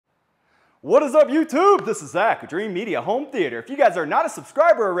What is up, YouTube? This is Zach with Dreamedia Home Theater. If you guys are not a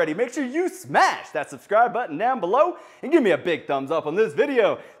subscriber already, make sure you smash that subscribe button down below and give me a big thumbs up on this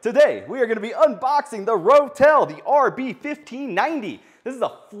video. Today, we are going to be unboxing the Rotel, the rb-1590. This is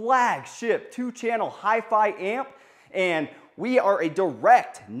a flagship 2-channel hi-fi amp, and we are a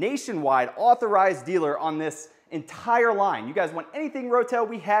direct, nationwide authorized dealer on this entire line. You guys want anything Rotel,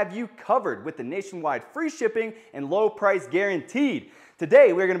 we have you covered with the nationwide free shipping and low price guaranteed.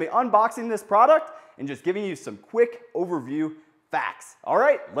 Today, we're going to be unboxing this product and just giving you some quick overview facts. All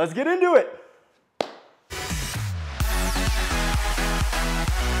right, let's get into it.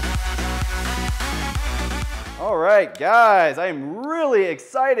 All right, guys, I am really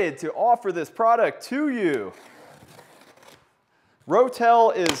excited to offer this product to you.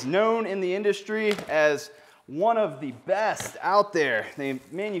 Rotel is known in the industry as one of the best out there. They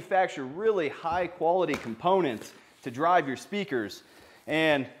manufacture really high quality components to drive your speakers.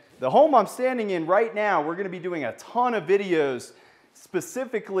 And the home I'm standing in right now, we're going to be doing a ton of videos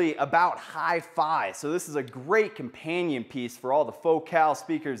specifically about hi-fi. So this is a great companion piece for all the focal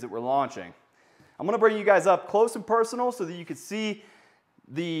speakers that we're launching. I'm going to bring you guys up close and personal so that you can see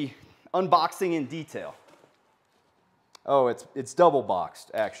the unboxing in detail. Oh, it's double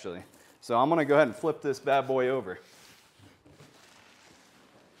boxed actually. So I'm going to go ahead and flip this bad boy over.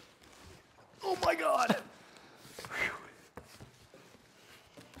 Oh my God.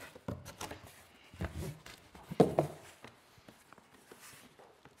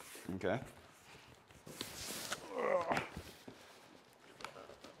 Okay.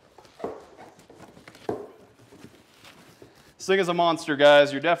 This thing is a monster,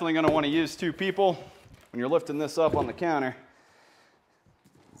 guys. You're definitely going to want to use 2 people when you're lifting this up on the counter.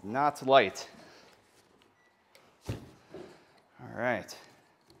 It's not light. All right.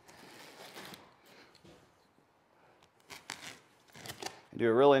 I do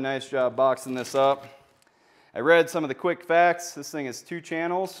a really nice job boxing this up. I read some of the quick facts. This thing is 2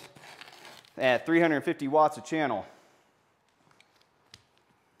 channels at 350 watts a channel.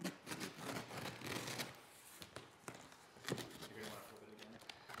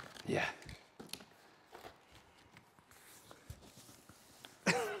 Yeah.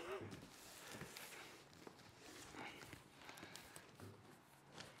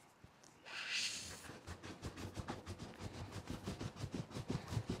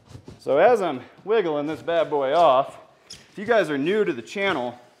 So as I'm wiggling this bad boy off, if you guys are new to the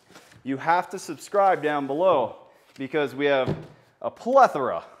channel, you have to subscribe down below because we have a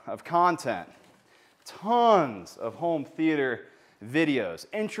plethora of content. Tons of home theater videos,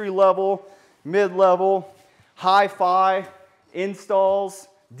 entry level, mid-level, hi-fi, installs,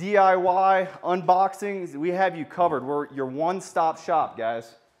 DIY, unboxings. We have you covered. We're your one-stop shop,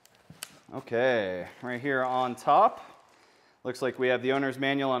 guys. Okay, right here on top, looks like we have the owner's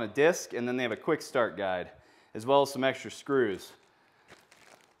manual on a disc, and then they have a quick start guide, as well as some extra screws.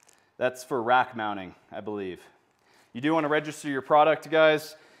 That's for rack mounting, I believe. You do want to register your product,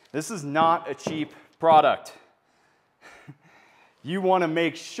 guys. This is not a cheap product. You want to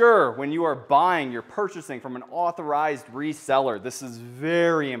make sure when you are buying, you're purchasing from an authorized reseller. This is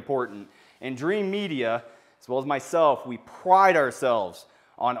very important. And Dreamedia, as well as myself, we pride ourselves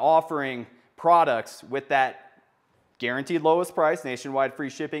on offering products with that guaranteed lowest price, nationwide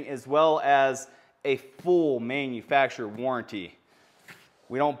free shipping, as well as a full manufacturer warranty.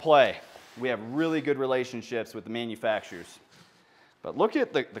 We don't play. We have really good relationships with the manufacturers. But look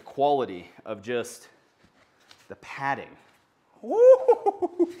at the quality of just the padding.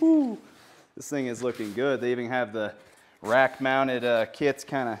 Ooh, this thing is looking good. They even have the rack mounted kits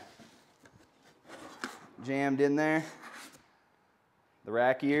kind of jammed in there. The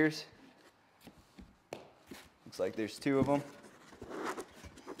rack ears. Looks like there's 2 of them.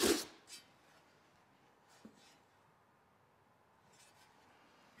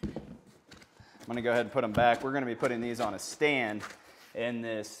 I'm going to go ahead and put them back. We're going to be putting these on a stand in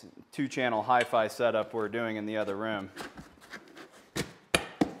this 2-channel hi-fi setup we're doing in the other room.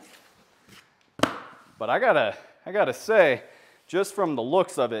 But I gotta say, just from the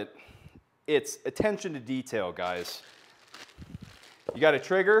looks of it, it's attention to detail, guys. You got a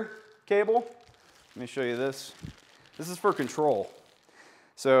trigger cable. Let me show you this. This is for control.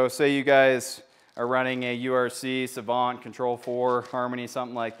 So say you guys are running a URC, Savant, Control 4, Harmony,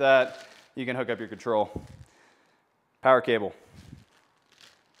 something like that. You can hook up your control. Power cable.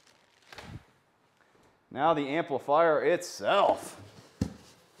 Now the amplifier itself.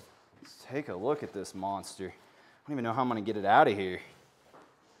 Let's take a look at this monster. I don't even know how I'm going to get it out of here.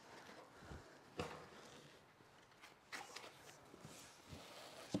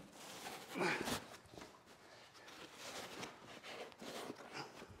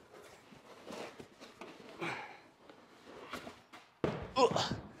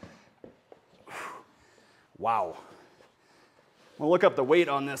 Wow. I'm gonna look up the weight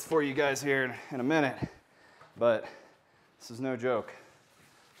on this for you guys here in a minute, but this is no joke.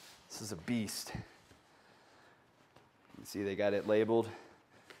 This is a beast. You see they got it labeled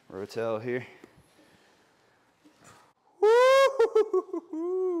Rotel here.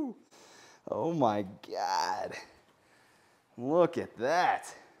 Woo! Oh my God. Look at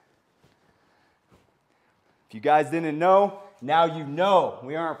that. If you guys didn't know, now you know.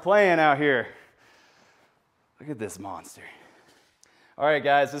 We aren't playing out here. Look at this monster. All right,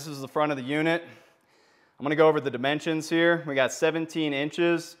 guys, this is the front of the unit. I'm gonna go over the dimensions here. We got 17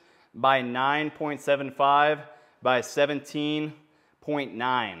 inches by 9.75 by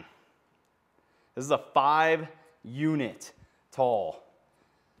 17.9. This is a 5-unit tall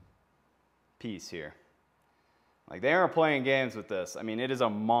piece here. Like, they aren't playing games with this. I mean, it is a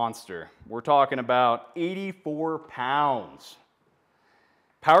monster. We're talking about 84 pounds.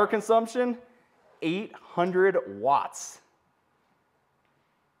 Power consumption, 800 watts.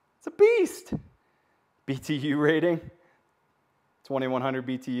 It's a beast. BTU rating, 2100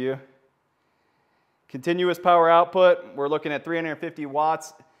 BTU. Continuous power output, we're looking at 350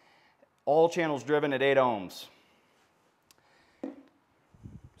 watts. All channels driven at 8 ohms.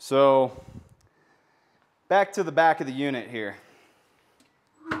 So, back to the back of the unit here.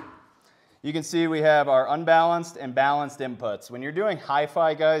 You can see we have our unbalanced and balanced inputs. When you're doing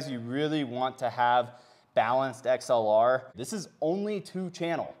hi-fi, guys, you really want to have balanced XLR. This is only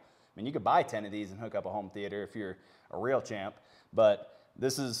 2-channel. I mean, you could buy 10 of these and hook up a home theater if you're a real champ, but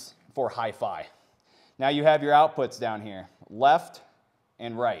this is for hi-fi. Now you have your outputs down here, left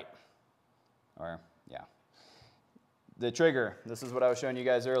and right. Or, yeah. The trigger, this is what I was showing you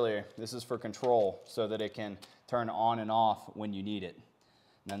guys earlier. This is for control so that it can turn on and off when you need it.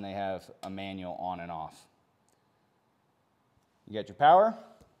 And then they have a manual on and off. You got your power,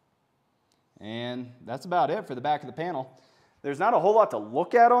 and that's about it for the back of the panel. There's not a whole lot to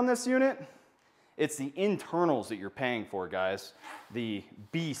look at on this unit. It's the internals that you're paying for, guys. The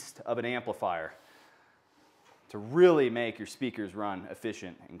beast of an amplifier to really make your speakers run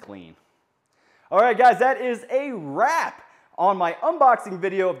efficient and clean. All right, guys, that is a wrap on my unboxing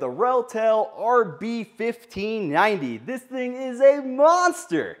video of the Rotel rb-1590. This thing is a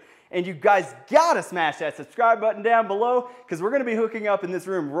monster. And you guys gotta smash that subscribe button down below, because we're gonna be hooking up in this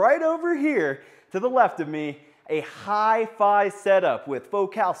room right over here to the left of me a hi-fi setup with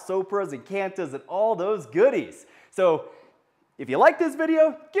Focal Sopras and Cantas and all those goodies. So if you like this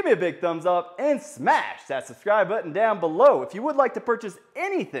video, give me a big thumbs up and smash that subscribe button down below. If you would like to purchase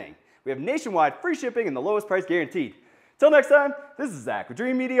anything, we have nationwide free shipping and the lowest price guaranteed. Till next time, this is Zach with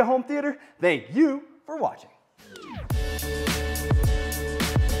Dreamedia Home Theater. Thank you for watching.